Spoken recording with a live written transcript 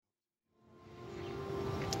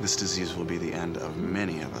This disease will be the end of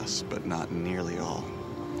many of us, but not nearly all.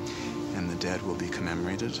 And the dead will be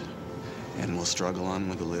commemorated, and we'll struggle on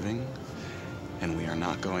with the living, and we are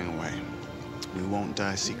not going away. We won't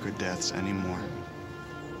die secret deaths anymore.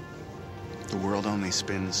 The world only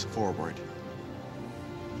spins forward.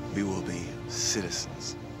 We will be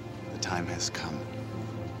citizens. The time has come.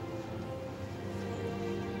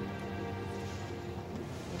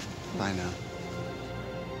 Bye now.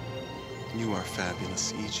 You are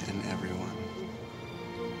fabulous, each and every one.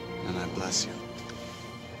 And I bless you.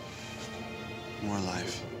 More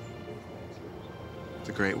life.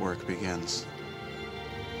 The great work begins.